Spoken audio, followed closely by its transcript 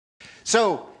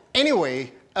So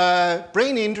anyway,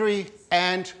 brain injury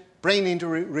and brain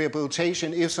injury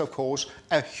rehabilitation is, of course,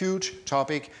 a huge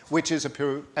topic which is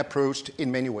approached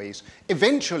in many ways.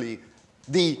 Eventually,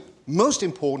 the most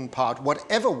important part,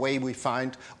 whatever way we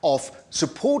find of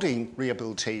supporting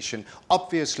rehabilitation,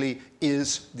 obviously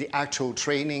is the actual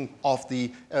training of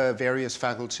the various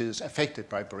faculties affected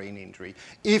by brain injury.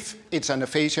 If it's an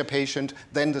aphasia patient,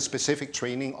 then the specific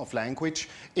training of language.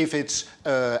 If it's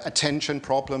attention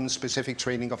problems, specific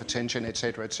training of attention,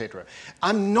 etc., etc.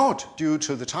 I'm not, due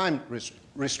to the time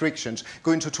restrictions,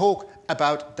 going to talk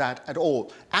about that at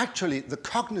all. Actually, the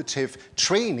cognitive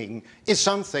training is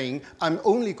something I'm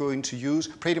only going to use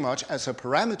pretty much as a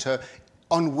parameter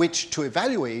on which to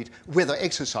evaluate whether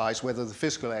exercise, whether the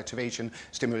physical activation,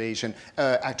 stimulation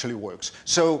actually works.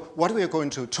 So what we are going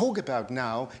to talk about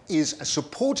now is a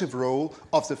supportive role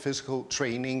of the physical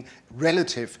training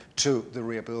relative to the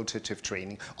rehabilitative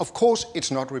training. Of course,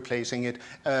 it's not replacing it.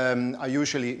 I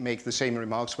usually make the same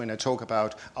remarks when I talk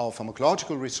about our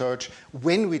pharmacological research.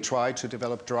 When we try to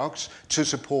develop drugs to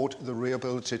support the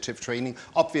rehabilitative training,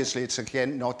 obviously it's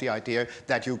again not the idea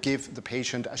that you give the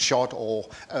patient a shot or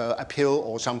a pill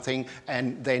or something,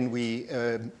 and then we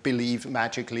believe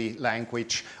magically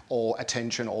language or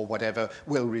attention or whatever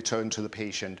will return to the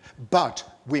patient. But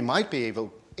we might be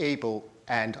able,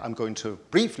 and I'm going to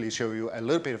briefly show you a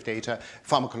little bit of data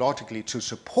pharmacologically to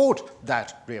support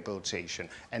that rehabilitation,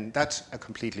 and that's a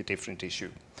completely different issue.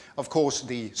 Of course,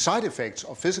 the side effects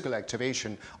of physical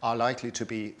activation are likely to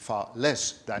be far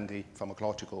less than the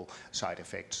pharmacological side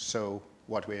effects. So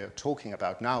what we're talking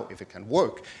about now, if it can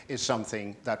work, is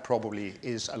something that probably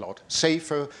is a lot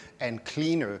safer and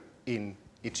cleaner in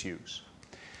its use.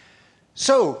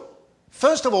 So,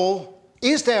 first of all,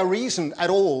 is there a reason at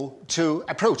all to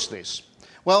approach this?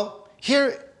 Well,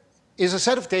 here is a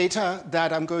set of data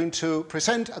that I'm going to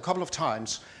present a couple of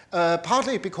times.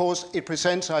 Partly because it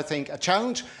presents, I think, a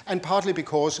challenge, and partly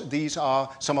because these are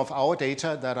some of our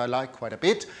data that I like quite a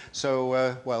bit.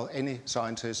 So, well, any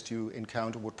scientist you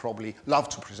encounter would probably love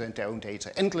to present their own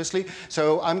data endlessly.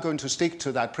 So I'm going to stick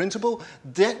to that principle.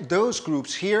 Those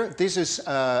groups here, this is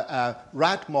a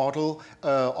rat model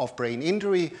of brain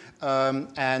injury,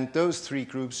 and those three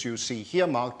groups you see here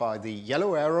marked by the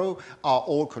yellow arrow are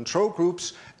all control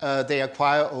groups. They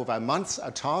acquire over a month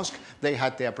a task. They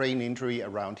had their brain injury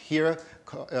around here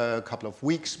a couple of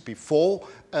weeks before,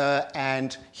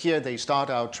 and here they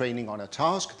start out training on a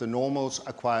task. The normals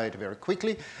acquire it very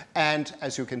quickly, and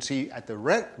as you can see at the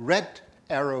red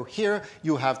arrow here,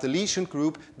 you have the lesion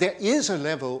group. There is a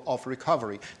level of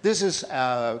recovery. This is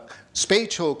a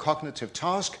spatial cognitive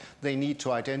task. They need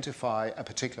to identify a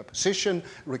particular position,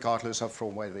 regardless of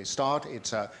from where they start.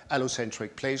 It's an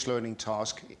allocentric place learning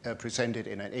task presented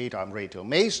in an 8-arm radial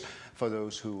maze, for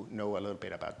those who know a little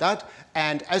bit about that.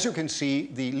 And as you can see,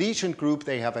 the lesion group,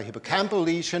 they have a hippocampal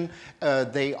lesion.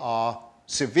 They are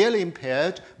severely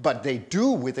impaired, but they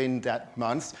do, within that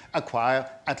month,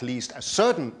 acquire at least a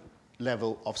certain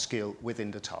level of skill within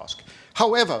the task.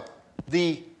 However,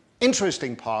 the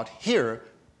interesting part here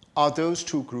are those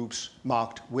two groups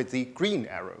marked with the green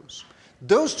arrows.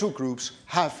 Those two groups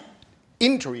have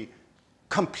injury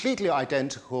completely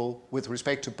identical with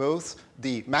respect to both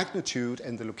the magnitude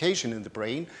and the location in the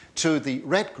brain to the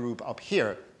red group up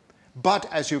here. But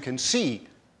as you can see,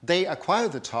 they acquire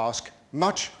the task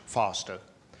much faster.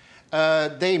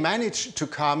 They manage to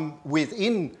come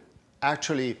within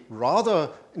actually rather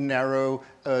narrow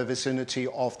vicinity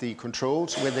of the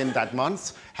controls within that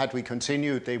month. Had we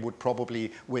continued, they would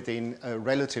probably within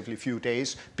relatively few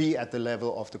days be at the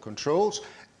level of the controls,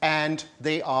 and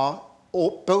they are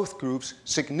both groups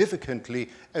significantly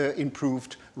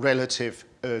improved relative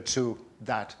to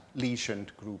that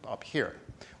lesioned group up here.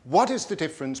 What is the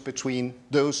difference between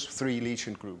those three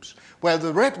lesion groups? Well,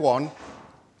 the red one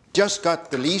just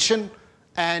got the lesion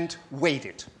and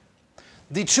waited.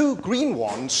 The two green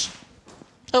ones,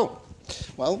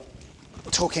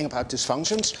 talking about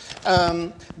dysfunctions,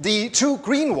 the two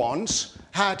green ones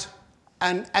had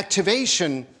an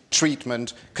activation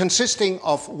treatment consisting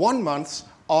of 1 month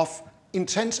of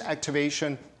intense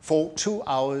activation for 2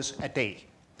 hours a day.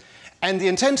 And the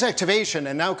intense activation,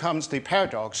 and now comes the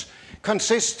paradox,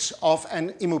 consists of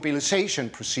an immobilization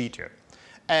procedure.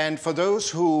 And for those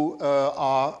who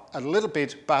are a little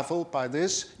bit baffled by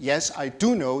this, yes, I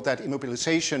do know that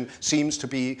immobilization seems to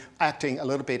be acting a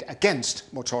little bit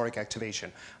against motoric activation.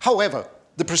 However,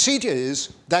 the procedure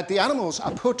is that the animals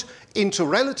are put into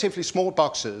relatively small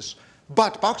boxes,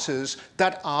 but boxes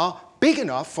that are big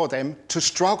enough for them to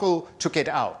struggle to get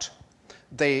out.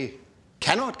 They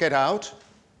cannot get out,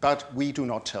 but we do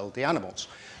not tell the animals.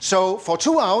 So for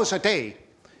 2 hours a day,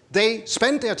 They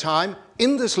spend their time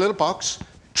in this little box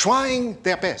trying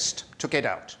their best to get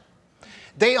out.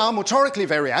 They are motorically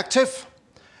very active.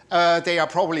 They are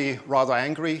probably rather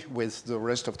angry with the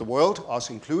rest of the world, us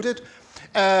included.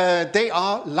 They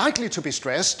are likely to be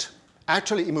stressed.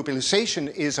 Actually,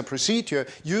 immobilization is a procedure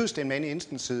used in many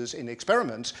instances in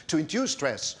experiments to induce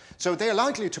stress. So they are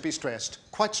likely to be stressed,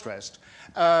 quite stressed.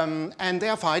 And they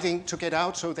are fighting to get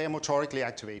out, so they are motorically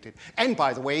activated. And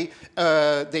by the way,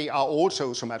 they are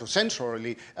also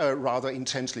somatosensorily rather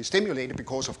intensely stimulated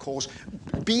because, of course,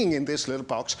 being in this little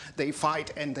box, they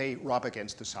fight and they rub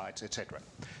against the sides, etc.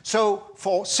 So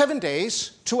for 7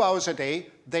 days, 2 hours a day,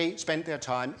 they spend their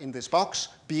time in this box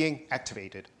being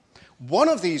activated. One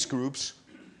of these groups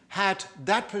had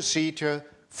that procedure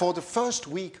for the first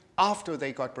week after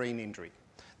they got brain injury.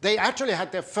 They actually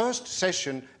had their first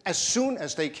session as soon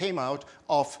as they came out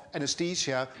of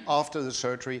anesthesia after the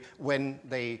surgery when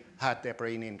they had their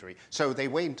brain injury. So they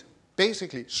went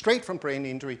basically straight from brain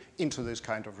injury into this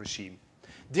kind of regime.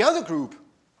 The other group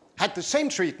had the same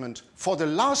treatment for the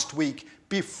last week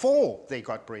before they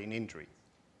got brain injury.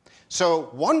 So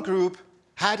one group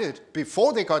had it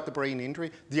before they got the brain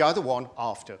injury, the other one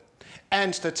after.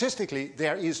 And statistically,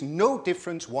 there is no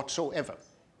difference whatsoever.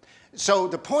 So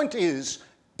the point is,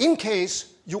 in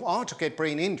case you are to get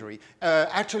brain injury,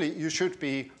 actually you should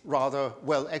be rather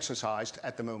well exercised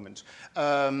at the moment.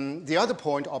 The other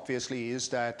point, obviously, is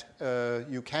that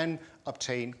you can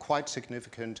obtain quite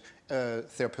significant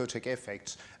therapeutic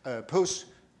effects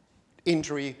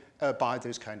post-injury by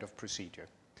this kind of procedure.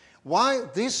 Why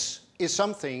this is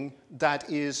something that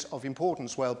is of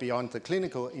importance well beyond the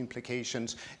clinical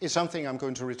implications is something I'm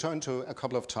going to return to a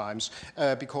couple of times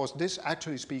because this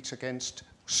actually speaks against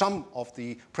some of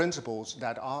the principles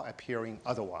that are appearing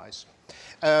otherwise.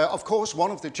 Of course,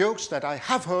 one of the jokes that I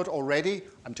have heard already,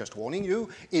 I'm just warning you,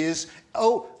 is,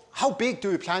 oh, how big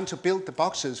do you plan to build the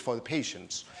boxes for the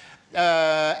patients?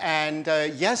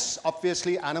 Yes,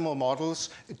 obviously, animal models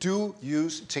do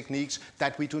use techniques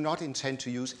that we do not intend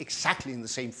to use exactly in the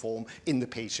same form in the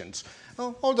patients.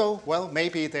 Although, well,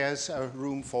 maybe there's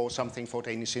room for something for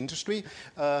Danish industry,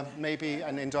 maybe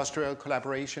an industrial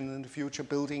collaboration in the future,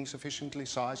 building sufficiently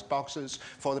sized boxes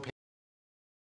for the